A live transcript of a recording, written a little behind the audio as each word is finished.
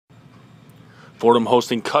Fordham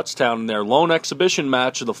hosting Kutztown in their lone exhibition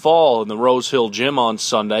match of the fall in the Rose Hill Gym on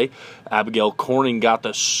Sunday. Abigail Corning got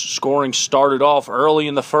the scoring started off early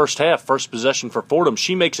in the first half. First possession for Fordham.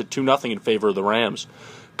 She makes it 2-0 in favor of the Rams.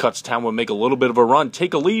 Kutztown would make a little bit of a run,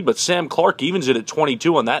 take a lead, but Sam Clark evens it at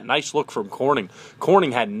 22 on that nice look from Corning.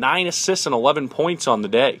 Corning had 9 assists and 11 points on the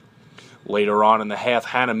day. Later on in the half,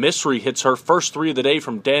 Hannah Misry hits her first 3 of the day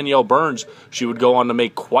from Danielle Burns. She would go on to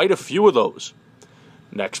make quite a few of those.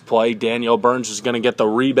 Next play, Danielle Burns is going to get the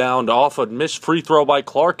rebound off a missed free throw by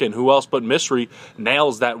Clark, and who else but Misry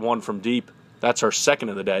nails that one from deep. That's her second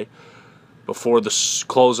of the day. Before the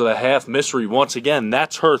close of the half, Misry once again,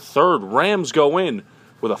 that's her third. Rams go in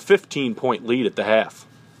with a 15-point lead at the half.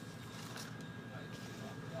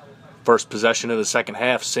 First possession of the second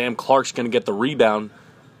half, Sam Clark's going to get the rebound.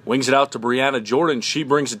 Wings it out to Brianna Jordan. She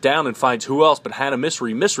brings it down and finds who else but Hannah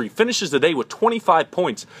Misry. Misry finishes the day with 25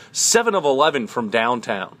 points, 7 of 11 from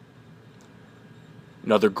downtown.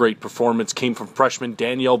 Another great performance came from freshman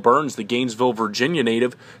Danielle Burns. The Gainesville, Virginia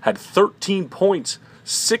native had 13 points,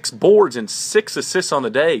 6 boards, and 6 assists on the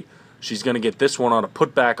day. She's going to get this one on a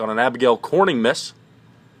putback on an Abigail Corning miss.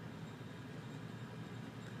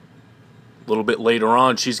 A little bit later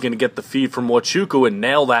on, she's going to get the feed from Wachuku and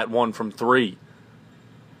nail that one from 3.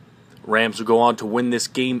 Rams will go on to win this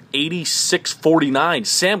game 86-49.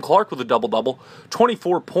 Sam Clark with a double-double,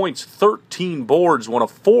 24 points, 13 boards, one of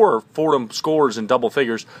 4 Fordham scores in double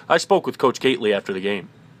figures. I spoke with Coach Gaitley after the game.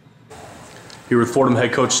 Here with Fordham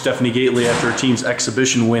head coach Stephanie Gaitley after her team's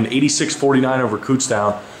exhibition win 86-49 over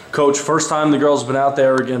Kutztown. Coach, first time the girls have been out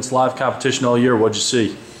there against live competition all year. What'd you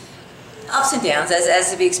see? Ups and downs,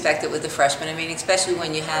 as to be expected with the freshmen. I mean, especially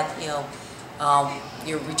when you have,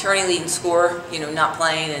 your returning leading scorer, not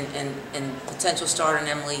playing, and potential starter in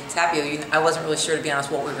Emily Tapio. I wasn't really sure, to be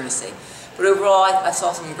honest, what we were going to see. But overall, I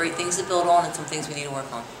saw some great things to build on and some things we need to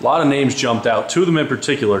work on. A lot of names jumped out. 2 of them in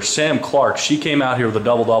particular. Sam Clark, she came out here with a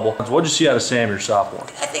double-double. What did you see out of Sam, your sophomore?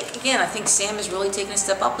 I think Sam has really taken a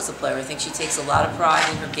step up as a player. I think she takes a lot of pride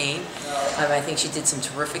in her game. I think she did some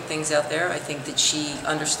terrific things out there. I think that she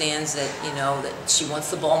understands that, that she wants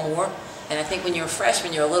the ball more. And I think when you're a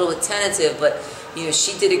freshman, you're a little bit tentative, but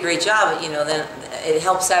she did a great job. Then it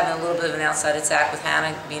helps having a little bit of an outside attack with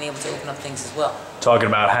Hannah being able to open up things as well. Talking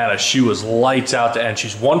about Hannah, she was lights out to end.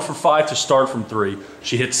 She's 1 for 5 to start from 3.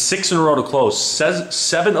 She hit 6 in a row to close,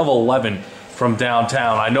 7 of 11 from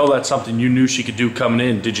downtown. I know that's something you knew she could do coming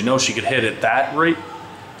in. Did you know she could hit at that rate?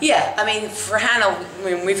 Yeah, I mean, for Hannah,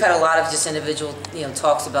 we've had a lot of just individual,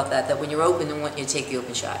 talks about that when you're open, they want you to take the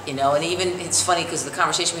open shot, And even, it's funny because the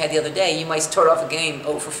conversation we had the other day, you might start off a game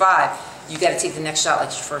 0 for 5. You got to take the next shot like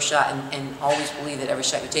it's your first shot and always believe that every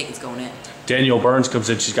shot you're taking is going in. Danielle Burns comes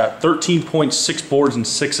in. She's got 13 points, 6 boards, and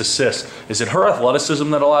 6 assists. Is it her athleticism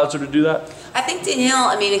that allows her to do that? I think Danielle,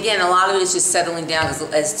 again, a lot of it is just settling down.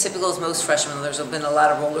 As typical as most freshmen, there's been a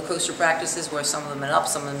lot of roller coaster practices where some of them have been up,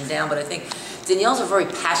 some of them down. But I think Danielle's a very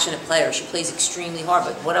passionate player. She plays extremely hard.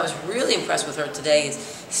 But what I was really impressed with her today is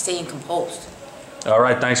staying composed. All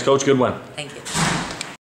right, thanks, Coach. Good one. Thank you.